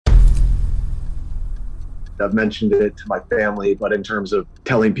I've mentioned it to my family, but in terms of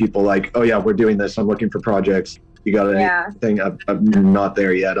telling people like, oh yeah, we're doing this, I'm looking for projects, you got anything, I'm not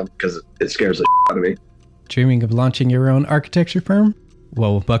there yet because it scares the out of me. Dreaming of launching your own architecture firm?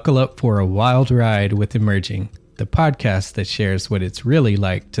 Well, buckle up for a wild ride with Emerging, the podcast that shares what it's really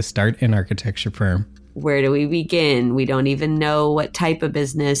like to start an architecture firm. Where do we begin? We don't even know what type of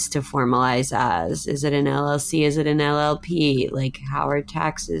business to formalize as. Is it an LLC? Is it an LLP? Like, how are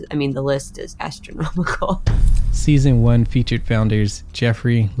taxes? I mean, the list is astronomical. Season 1 featured founders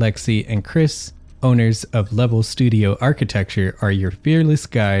Jeffrey, Lexi, and Chris, owners of Level Studio Architecture, are your fearless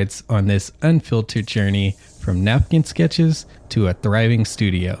guides on this unfiltered journey from napkin sketches to a thriving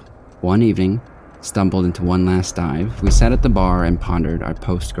studio. One evening, stumbled into one last dive, we sat at the bar and pondered our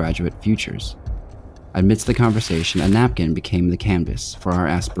postgraduate futures. Amidst the conversation, a napkin became the canvas for our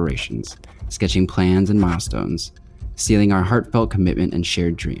aspirations, sketching plans and milestones, sealing our heartfelt commitment and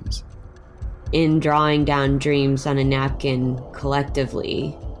shared dreams. In drawing down dreams on a napkin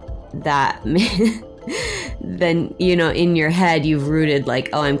collectively, that then, you know, in your head, you've rooted like,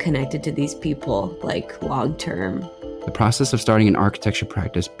 oh, I'm connected to these people, like long term. The process of starting an architecture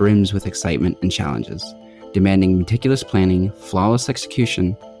practice brims with excitement and challenges, demanding meticulous planning, flawless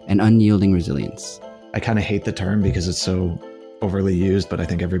execution, and unyielding resilience. I kind of hate the term because it's so overly used, but I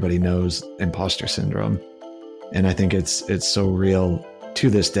think everybody knows imposter syndrome. And I think it's so real to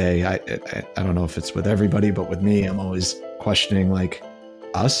this day. I don't know if it's with everybody, but with me, I'm always questioning like,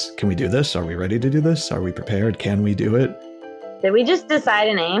 us? Can we do this? Are we ready to do this? Are we prepared? Can we do it? Did we just decide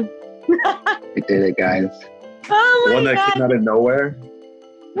a name? We did it, guys. Oh my One God. that came out of nowhere.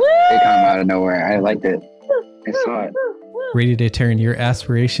 Woo! It came out of nowhere. I liked it. I saw it. Ready to turn your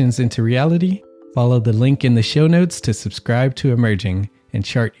aspirations into reality? Follow the link in the show notes to subscribe to Emerging and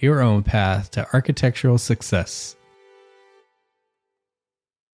chart your own path to architectural success.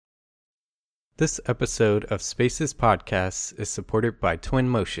 This episode of Spaces Podcasts is supported by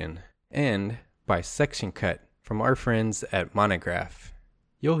Twinmotion and by Section Cut from our friends at Monograph.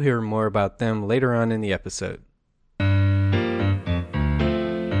 You'll hear more about them later on in the episode.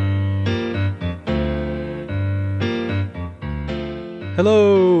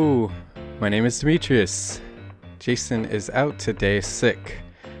 Hello! My name is Demetrius. Jason is out today sick,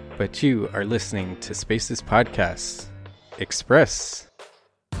 but you are listening to Spaces Podcasts Express.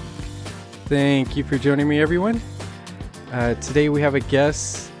 Thank you for joining me, everyone. Today we have a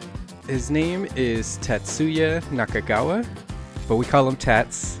guest. His name is Tatsuya Nakagawa, but we call him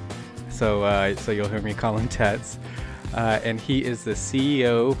Tats. So you'll hear me call him Tats. And he is the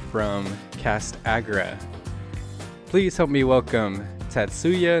CEO from Castagra. Please help me welcome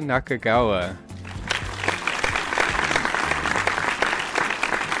Tatsuya Nakagawa.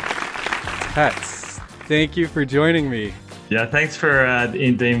 Tats, thank you for joining me. Yeah, thanks for the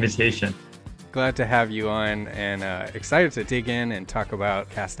invitation. Glad to have you on and excited to dig in and talk about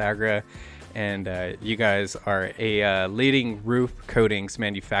Castagra. And you guys are a leading roof coatings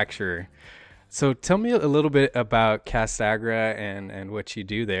manufacturer. So tell me a little bit about Castagra and what you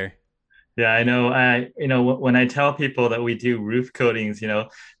do there. Yeah, I know. When I tell people that we do roof coatings,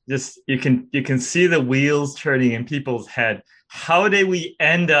 just you can see the wheels turning in people's head. How did we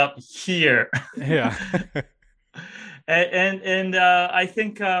end up here? Yeah. and I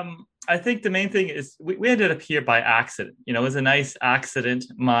think the main thing is we ended up here by accident. It was a nice accident.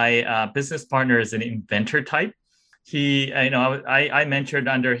 My business partner is an inventor type. I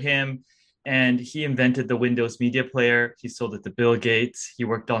mentored under him, and he invented the Windows Media Player. He sold it to Bill Gates. He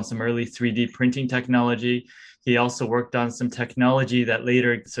worked on some early 3D printing technology. He also worked on some technology that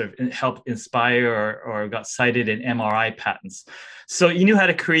later sort of helped inspire or got cited in MRI patents. So he knew how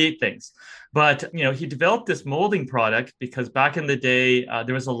to create things. But, he developed this molding product because back in the day,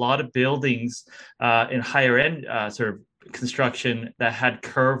 there was a lot of buildings in higher end sort of construction that had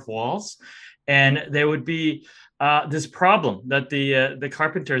curved walls. And there would be this problem that the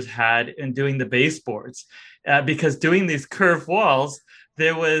carpenters had in doing the baseboards, because doing these curved walls,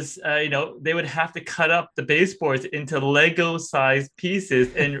 there was, they would have to cut up the baseboards into Lego-sized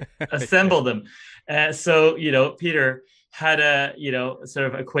pieces and assemble them. So, Peter had a, sort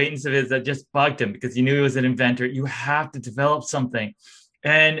of acquaintance of his that just bugged him because he knew he was an inventor. You have to develop something.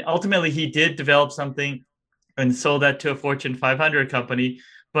 And ultimately, he did develop something and sold that to a Fortune 500 company.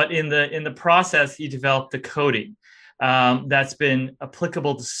 But in the process, he developed the coating that's been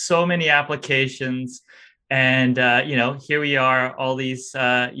applicable to so many applications. And, here we are all these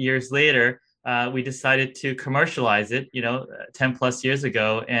years later. We decided to commercialize it, 10 plus years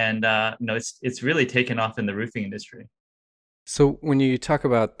ago. And, it's really taken off in the roofing industry. So when you talk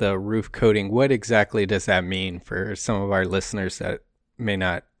about the roof coating, what exactly does that mean for some of our listeners that may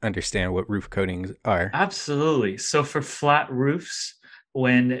not understand what roof coatings are. Absolutely. So for flat roofs,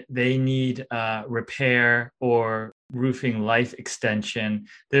 when they need repair or roofing life extension,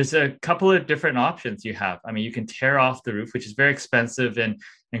 there's a couple of different options you have. I mean, you can tear off the roof, which is very expensive and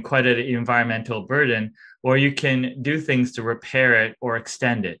quite an environmental burden, or you can do things to repair it or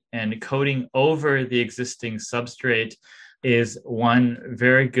extend it. And coating over the existing substrate is one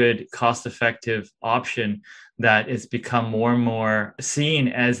very good cost-effective option that has become more and more seen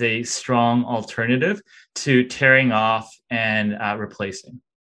as a strong alternative to tearing off and replacing.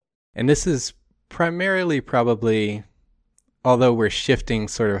 And this is primarily probably, although we're shifting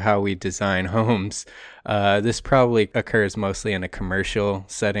sort of how we design homes, this probably occurs mostly in a commercial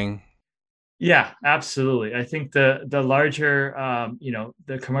setting. Yeah, absolutely. I think the larger,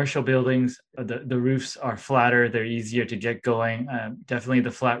 the commercial buildings, the roofs are flatter. They're easier to get going. Definitely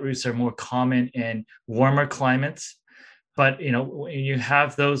the flat roofs are more common in warmer climates. But, when you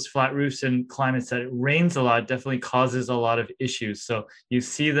have those flat roofs in climates that it rains a lot, it definitely causes a lot of issues. So you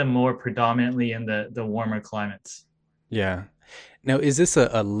see them more predominantly in the warmer climates. Yeah. Now, is this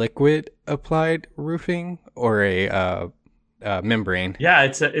a liquid applied roofing or a membrane? Yeah,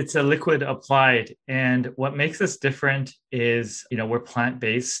 it's a liquid applied, and what makes us different is we're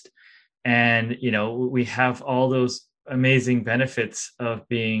plant-based, and we have all those amazing benefits of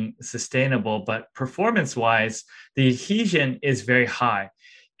being sustainable, but performance-wise, the adhesion is very high,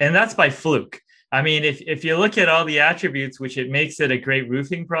 and that's by fluke. I mean, if you look at all the attributes, which it makes it a great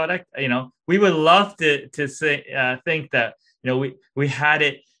roofing product, we would love to think that we had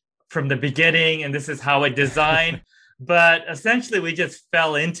it from the beginning, and this is how it designed. But essentially, we just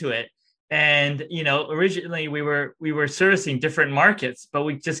fell into it. And, originally we were servicing different markets, but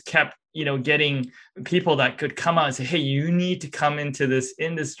we just kept, getting people that could come out and say, hey, you need to come into this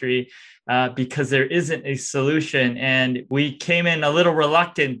industry because there isn't a solution. And we came in a little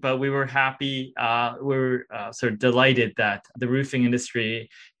reluctant, but we were happy. We were sort of delighted that the roofing industry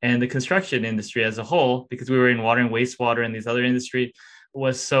and the construction industry as a whole, because we were in water and wastewater and these other industries,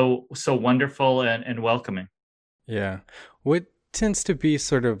 was so wonderful and welcoming. Yeah. What tends to be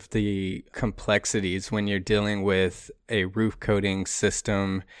sort of the complexities when you're dealing with a roof coating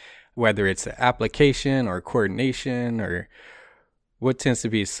system, whether it's application or coordination, or what tends to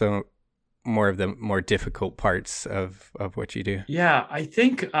be more of the more difficult parts of what you do? Yeah, I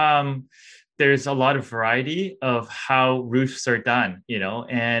think there's a lot of variety of how roofs are done,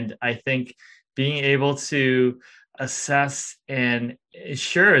 and I think being able to assess and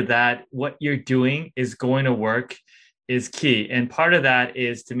ensure that what you're doing is going to work is key. And part of that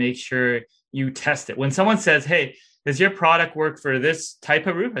is to make sure you test it. When someone says, hey, does your product work for this type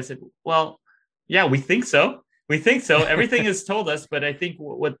of roof? I said, well, yeah, we think so. We think so. Everything is told us. But I think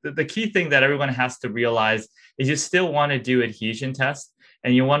what the key thing that everyone has to realize is you still want to do adhesion tests,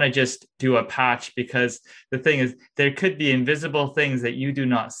 and you want to just do a patch, because the thing is there could be invisible things that you do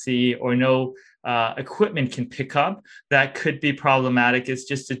not see or no equipment can pick up that could be problematic. It's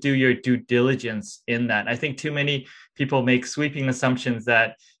just to do your due diligence in that. I think too many people make sweeping assumptions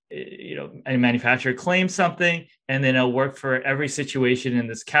that a manufacturer claims something and then it'll work for every situation in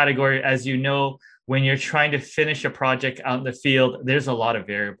this category. As you know, when you're trying to finish a project out in the field, there's a lot of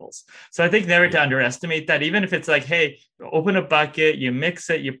variables. So I think never to underestimate that. Even if it's like, hey, open a bucket, you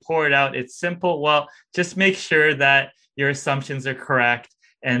mix it, you pour it out, it's simple. Well, just make sure that your assumptions are correct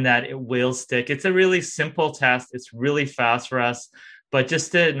and that it will stick. It's a really simple test. It's really fast for us, but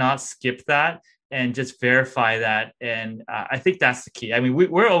just to not skip that and just verify that. And I think that's the key. I mean,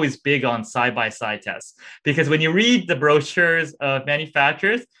 we're always big on side-by-side tests, because when you read the brochures of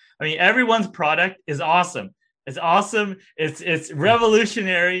manufacturers, I mean, everyone's product is awesome. It's awesome. It's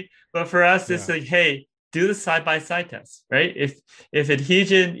revolutionary. But for us, it's like, hey, do the side-by-side test, right? If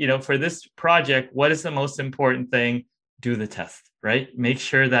adhesion, for this project, what is the most important thing? Do the test, right? Make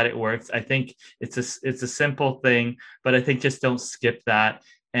sure that it works. I think it's a simple thing, but I think just don't skip that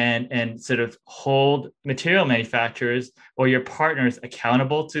and sort of hold material manufacturers or your partners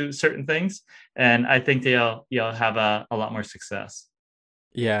accountable to certain things. And I think you'll have a lot more success.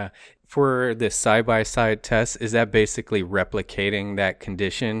 Yeah. For the side-by-side test, is that basically replicating that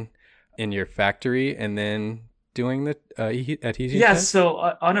condition in your factory and then doing the adhesion test? So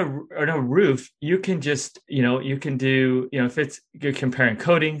on a roof, you can just, you can do, if you're comparing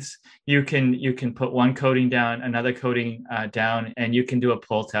coatings, you can put one coating down, another coating down, and you can do a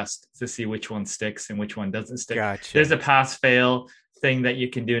pull test to see which one sticks and which one doesn't stick. Gotcha. There's a pass-fail thing that you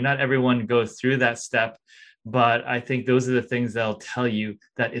can do. Not everyone goes through that step, but I think those are the things that'll tell you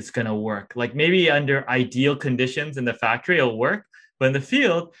that it's going to work. Like maybe under ideal conditions in the factory, it'll work, but in the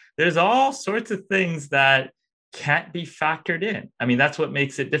field, there's all sorts of things that can't be factored in. I mean, that's what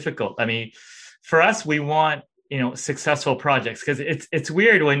makes it difficult. I mean, for us, we want, successful projects, because it's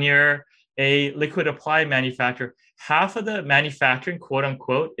weird when you're a liquid applied manufacturer. Half of the manufacturing, quote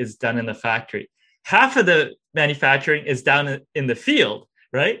unquote, is done in the factory. Half of the manufacturing is down in the field,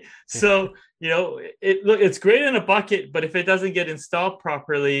 right? So, it's great in a bucket, but if it doesn't get installed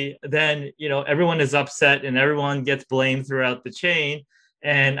properly, then, everyone is upset and everyone gets blamed throughout the chain.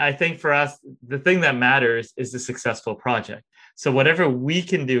 And I think for us, the thing that matters is the successful project. So whatever we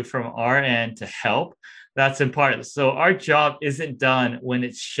can do from our end to help, that's important. So our job isn't done when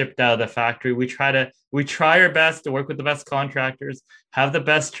it's shipped out of the factory. We try our best to work with the best contractors, have the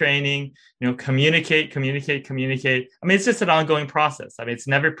best training, communicate. I mean, it's just an ongoing process. I mean, it's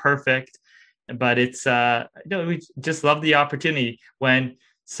never perfect, but it's, we just love the opportunity when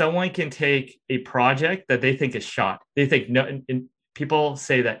someone can take a project that they think is shot. They think, no, people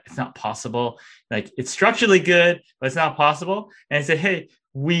say that it's not possible. Like, it's structurally good, but it's not possible. And I say, hey,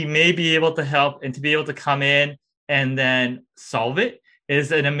 we may be able to help, and to be able to come in and then solve it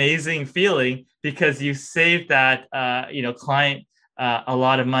is an amazing feeling, because you save that, client a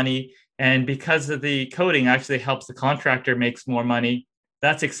lot of money. And because of the coding actually helps the contractor makes more money.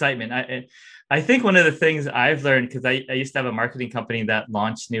 That's excitement. I think one of the things I've learned, because I used to have a marketing company that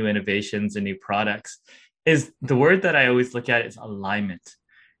launched new innovations and new products, is the word that I always look at is alignment,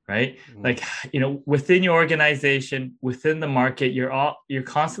 right? Mm-hmm. Like, within your organization, within the market, you're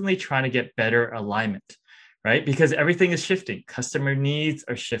constantly trying to get better alignment, right? Because everything is shifting. Customer needs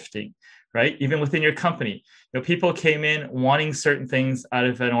are shifting, right? Even within your company, people came in wanting certain things out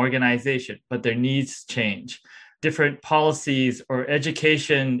of an organization, but their needs change. Different policies or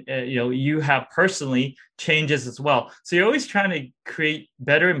education, you have personally changes as well. So you're always trying to create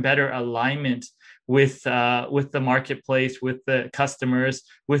better and better alignment with the marketplace, with the customers,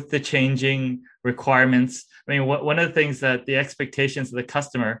 with the changing requirements. I mean, one of the things that the expectations of the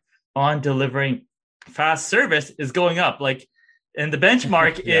customer on delivering fast service is going up. Like, and the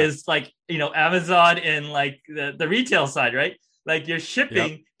benchmark is like, Amazon and like the retail side, right? Like, your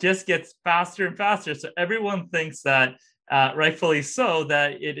shipping just gets faster and faster. So everyone thinks that, rightfully so,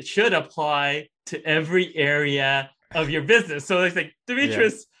 that it should apply to every area of your business. So it's like,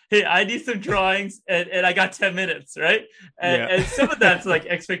 Demetrius, hey, I need some drawings and I got 10 minutes, right? And some of that's like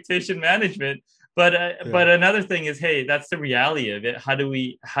expectation management. But another thing is, hey, that's the reality of it. How do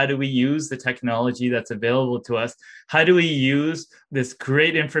we use the technology that's available to us? How do we use this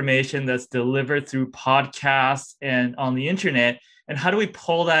great information that's delivered through podcasts and on the internet? And how do we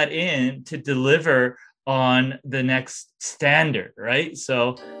pull that in to deliver on the next standard, right?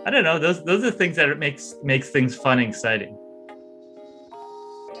 So I don't know. Those are the things that makes things fun and exciting.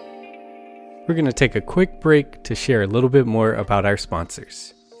 We're going to take a quick break to share a little bit more about our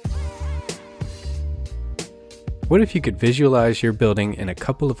sponsors. What if you could visualize your building in a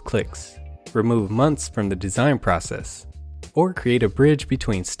couple of clicks, remove months from the design process, or create a bridge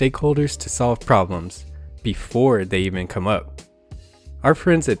between stakeholders to solve problems before they even come up? Our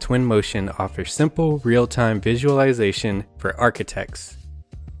friends at Twinmotion offer simple, real-time visualization for architects.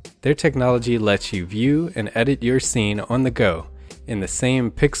 Their technology lets you view and edit your scene on the go in the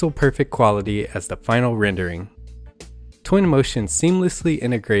same pixel-perfect quality as the final rendering. Twinmotion seamlessly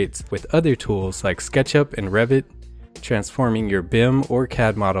integrates with other tools like SketchUp and Revit, transforming your BIM or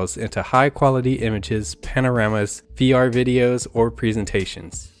CAD models into high-quality images, panoramas, VR videos, or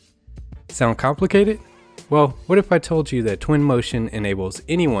presentations. Sound complicated? Well, what if I told you that Twinmotion enables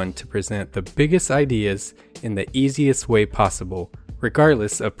anyone to present the biggest ideas in the easiest way possible,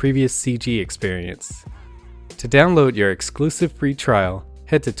 regardless of previous CG experience? To download your exclusive free trial,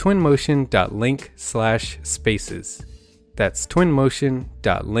 head to twinmotion.link/spaces. That's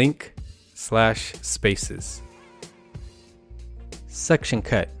twinmotion.link/spaces. Section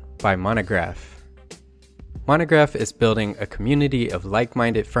Cut by Monograph. Monograph is building a community of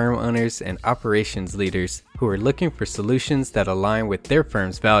like-minded firm owners and operations leaders who are looking for solutions that align with their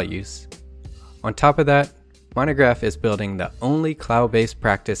firm's values. On top of that, Monograph is building the only cloud-based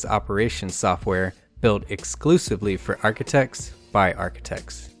practice operations software built exclusively for architects by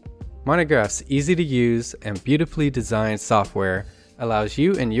architects. Monograph's easy-to-use and beautifully designed software allows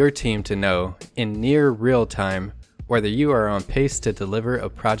you and your team to know, in near real time, whether you are on pace to deliver a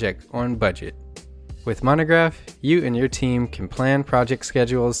project on budget. With Monograph, you and your team can plan project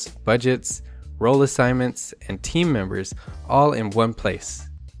schedules, budgets, role assignments, and team members all in one place.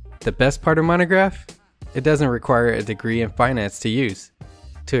 The best part of Monograph? It doesn't require a degree in finance to use.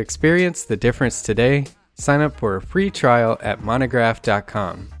 To experience the difference today, sign up for a free trial at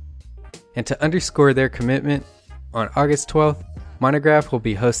monograph.com. And to underscore their commitment, on August 12th, Monograph will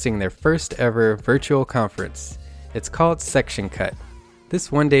be hosting their first ever virtual conference, It's called Section Cut.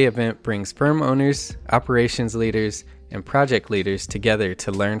 This one-day event brings firm owners, operations leaders, and project leaders together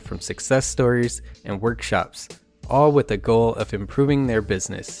to learn from success stories and workshops, all with the goal of improving their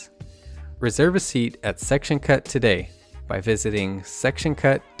business. Reserve a seat at Section Cut today by visiting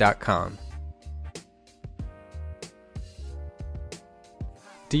sectioncut.com.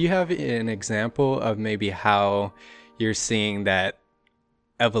 Do you have an example of maybe how you're seeing that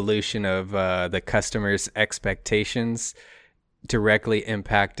evolution of the customer's expectations directly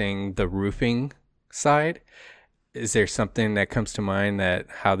impacting the roofing side? Is there something that comes to mind that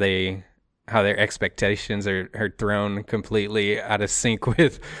how their expectations are thrown completely out of sync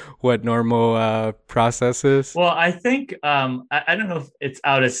with what normal process is? Well, I think I don't know if it's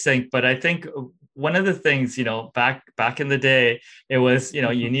out of sync, but I think one of the things, back in the day, it was,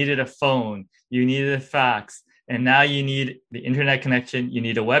 you needed a phone, you needed a fax, and now you need the internet connection, you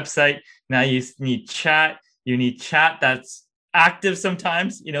need a website, now you need chat, that's active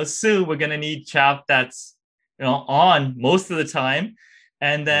sometimes, soon we're going to need chat that's, on most of the time.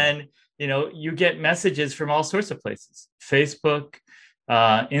 And then, you get messages from all sorts of places, Facebook,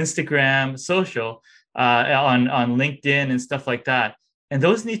 Instagram, social, on LinkedIn and stuff like that. And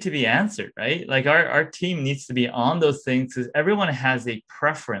those need to be answered, right? Like our team needs to be on those things because everyone has a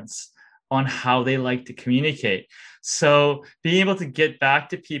preference on how they like to communicate. So being able to get back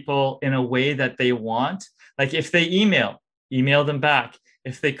to people in a way that they want, like if they email them back.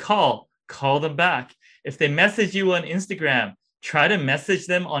 If they call them back. If they message you on Instagram, try to message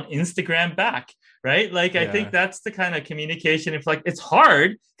them on Instagram back, right? Like, yeah. I think that's the kind of communication. It's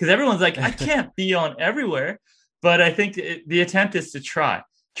hard because everyone's like, I can't be on everywhere. But I think the attempt is to try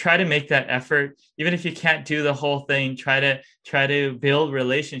to make that effort. Even if you can't do the whole thing, try to build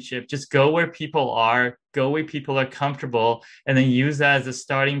relationship. Just go where people are comfortable, and then use that as a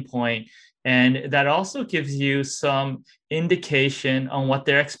starting point. And that also gives you some indication on what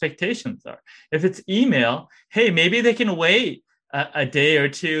their expectations are. If it's email, hey, maybe they can wait a day or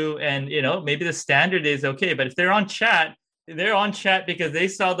two, and maybe the standard is okay. But if they're on chat because they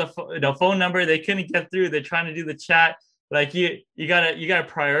saw the phone number, they couldn't get through, they're trying to do the chat. Like you gotta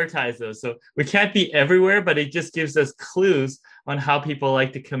prioritize those. So we can't be everywhere, but it just gives us clues on how people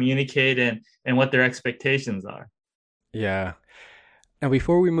like to communicate and what their expectations are. Yeah. Now,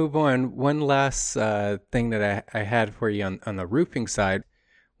 before we move on, one last thing that I had for you on the roofing side.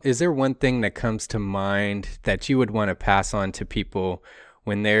 Is there one thing that comes to mind that you would want to pass on to people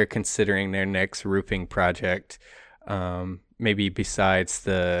when they're considering their next roofing project? Maybe besides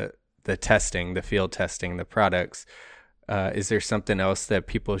the testing, the field testing, the products, is there something else that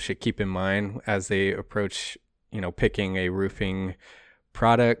people should keep in mind as they approach, picking a roofing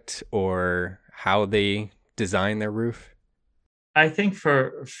product or how they design their roof? I think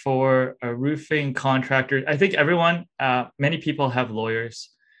for a roofing contractor, I think many people have lawyers,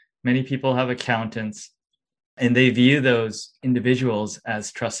 many people have accountants, and they view those individuals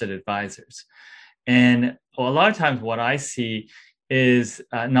as trusted advisors. And a lot of times what I see is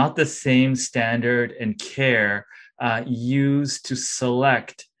not the same standard and care used to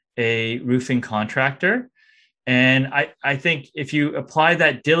select a roofing contractor. And I think if you apply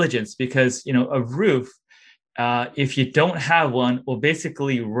that diligence, because, a roof, if you don't have one, will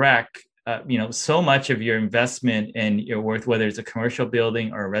basically wreck, so much of your investment and your worth, whether it's a commercial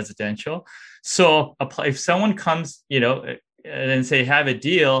building or a residential. So if someone comes, and say, have a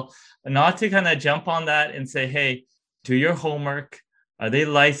deal, not to kind of jump on that and say, hey, do your homework. Are they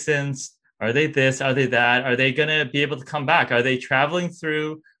licensed? Are they this? Are they that? Are they going to be able to come back? Are they traveling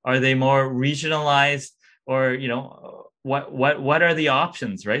through? Are they more regionalized? Or, what are the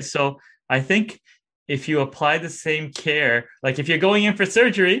options, right? So I think if you apply the same care, like if you're going in for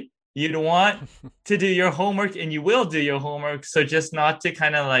surgery, you'd want to do your homework, and you will do your homework. So just not to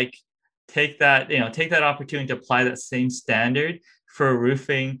kind of like take that opportunity to apply that same standard for a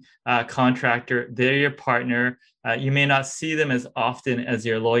roofing contractor. They're your partner. You may not see them as often as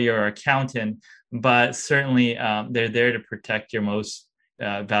your lawyer or accountant, but certainly they're there to protect your most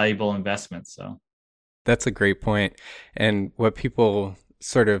valuable investments. So that's a great point. And what people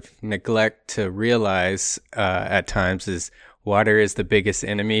sort of neglect to realize at times is water is the biggest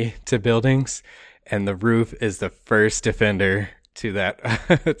enemy to buildings, and the roof is the first defender to that,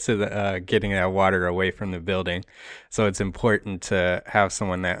 to the getting that water away from the building. So it's important to have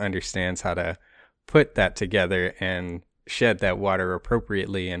someone that understands how to put that together and shed that water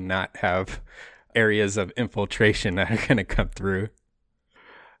appropriately, and not have areas of infiltration that are going to come through.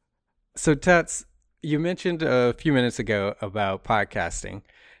 So Tats, you mentioned a few minutes ago about podcasting,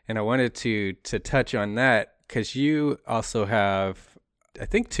 and I wanted to touch on that because you also have I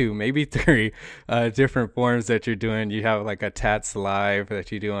think 2, maybe 3 different forms that you're doing. You have like a Tats Live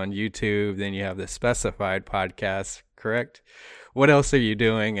that you do on YouTube. Then you have the Specified podcast, correct? What else are you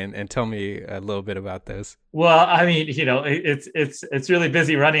doing? And tell me a little bit about those. Well, I mean, it's really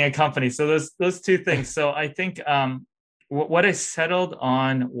busy running a company. So those 2 things. So I think what I settled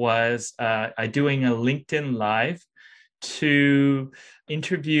on was doing a LinkedIn Live to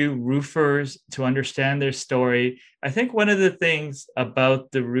interview roofers to understand their story. I think one of the things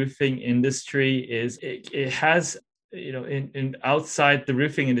about the roofing industry is it has, in outside the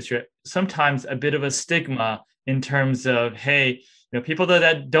roofing industry, sometimes a bit of a stigma in terms of, hey, people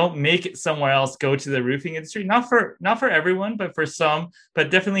that don't make it somewhere else go to the roofing industry. Not for everyone, but for some.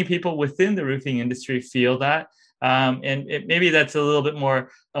 But definitely people within the roofing industry feel that. Maybe that's a little bit more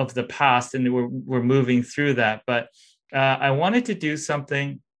of the past, and we're moving through that. But I wanted to do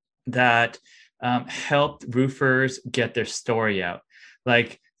something that helped roofers get their story out.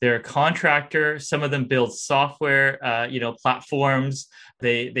 Like, they're a contractor. Some of them build software, platforms.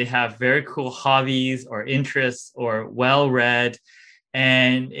 They have very cool hobbies or interests or well-read,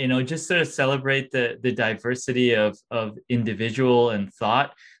 and just sort of celebrate the diversity of individual and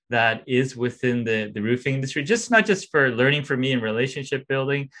thought that is within the roofing industry. Just not just for learning for me and relationship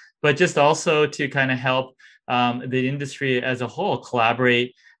building, but just also to kind of help the industry as a whole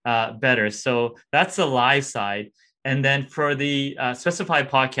collaborate better. So that's the live side. And then for the Specified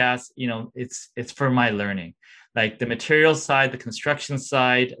podcast, it's for my learning. Like, the material side, the construction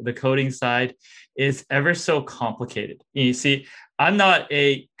side, the coding side is ever so complicated. You see, I'm not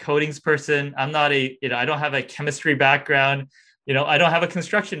a codings person. I'm not I don't have a chemistry background. I don't have a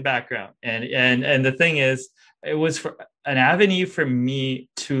construction background. And the thing is, it was for an avenue for me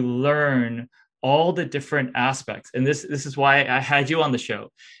to learn all the different aspects. And this is why I had you on the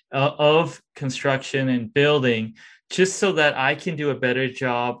show of construction and building, just so that I can do a better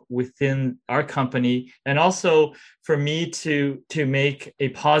job within our company, and also for me to make a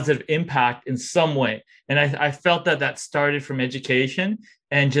positive impact in some way. And I felt that started from education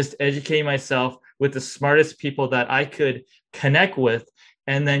and just educating myself with the smartest people that I could connect with,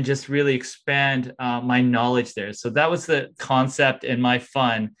 and then just really expand my knowledge there. So that was the concept and my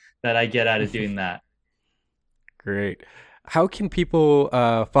fun that I get out of doing that. Great. How can people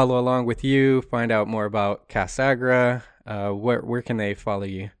follow along with you, find out more about CastAgra? Where can they follow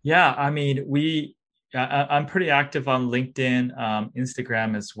you? Yeah, I mean, I'm pretty active on LinkedIn,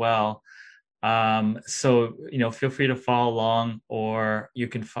 Instagram as well. So feel free to follow along, or you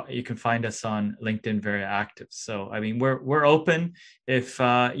can find us on LinkedIn, very active. So I mean, we're open. If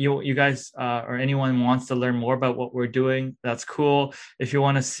you guys or anyone wants to learn more about what we're doing, that's cool. If you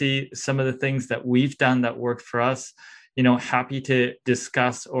want to see some of the things that we've done that worked for us, happy to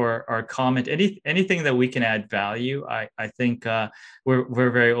discuss or comment anything that we can add value. I think we're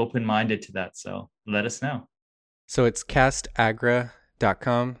very open-minded to that. So let us know. So it's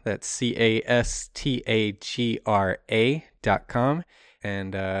CastAgra.com. That's CASTAGRA.com.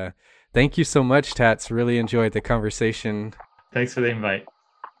 And thank you so much, Tats. Really enjoyed the conversation. Thanks for the invite.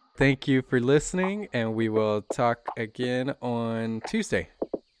 Thank you for listening, and we will talk again on Tuesday.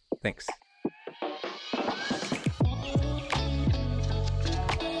 Thanks.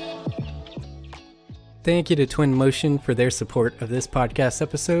 Thank you to Twinmotion for their support of this podcast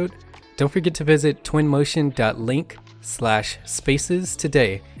episode. Don't forget to visit twinmotion.link/spaces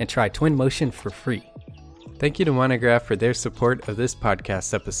today and try Twinmotion for free. Thank you to Monograph for their support of this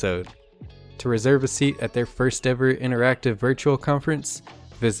podcast episode. To reserve a seat at their first ever interactive virtual conference,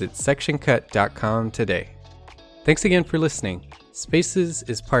 visit sectioncut.com today. Thanks again for listening. Spaces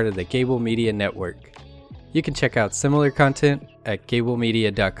is part of the Gable Media Network. You can check out similar content at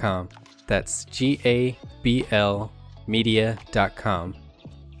gablemedia.com. That's GABL media.com.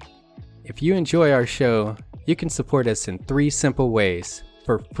 If you enjoy our show, you can support us in 3 simple ways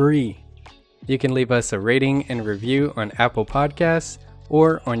for free. You can leave us a rating and review on Apple Podcasts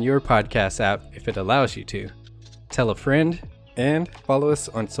or on your podcast app if it allows you to. Tell a friend and follow us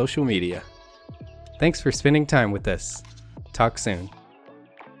on social media. Thanks for spending time with us. Talk soon.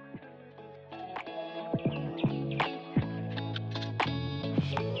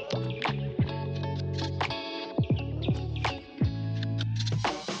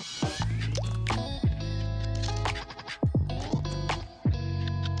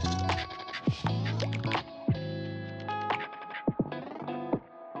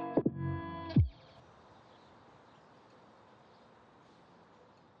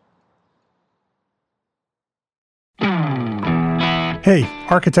 Hey,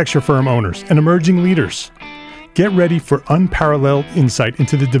 architecture firm owners and emerging leaders. Get ready for unparalleled insight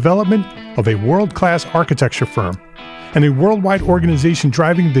into the development of a world-class architecture firm. and a worldwide organization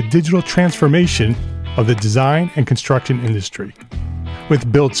driving the digital transformation of the design and construction industry.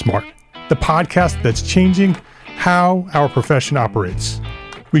 With Build Smart, the podcast that's changing how our profession operates.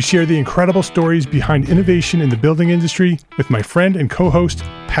 We share the incredible stories behind innovation in the building industry with my friend and co-host,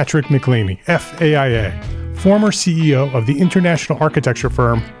 Patrick McLamey, FAIA, former CEO of the international architecture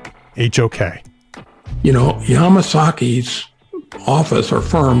firm, HOK. You know, Yamasaki's office or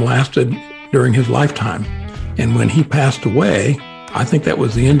firm lasted during his lifetime. And when he passed away, I think that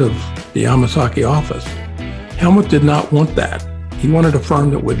was the end of the Yamasaki office. Helmut did not want that. He wanted a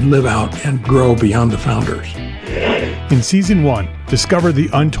firm that would live out and grow beyond the founders. In Season 1, discover the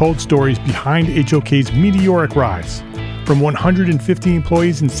untold stories behind HOK's meteoric rise, from 150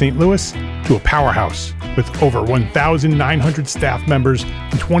 employees in St. Louis to a powerhouse with over 1,900 staff members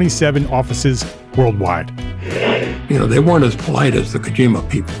and 27 offices worldwide. You know, they weren't as polite as the Kojima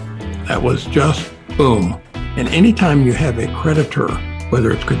people. That was just boom. And anytime you have a creditor,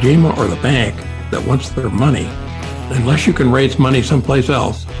 whether it's Kojima or the bank, that wants their money, unless you can raise money someplace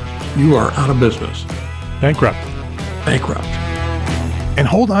else, you are out of business. Bankrupt. And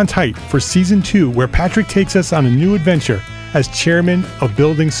hold on tight for Season 2, where Patrick takes us on a new adventure as chairman of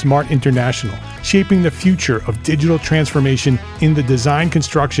Building Smart International, shaping the future of digital transformation in the design,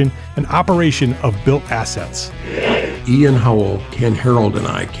 construction, and operation of built assets. Ian Howell, Ken Harold, and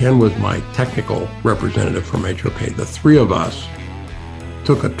I, Ken was my technical representative from HOK. The three of us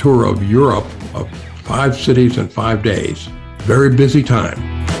took a tour of Europe of 5 cities in 5 days. Very busy time.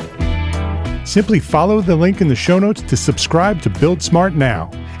 Simply follow the link in the show notes to subscribe to Build Smart now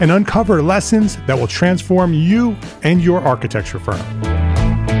and uncover lessons that will transform you and your architecture firm.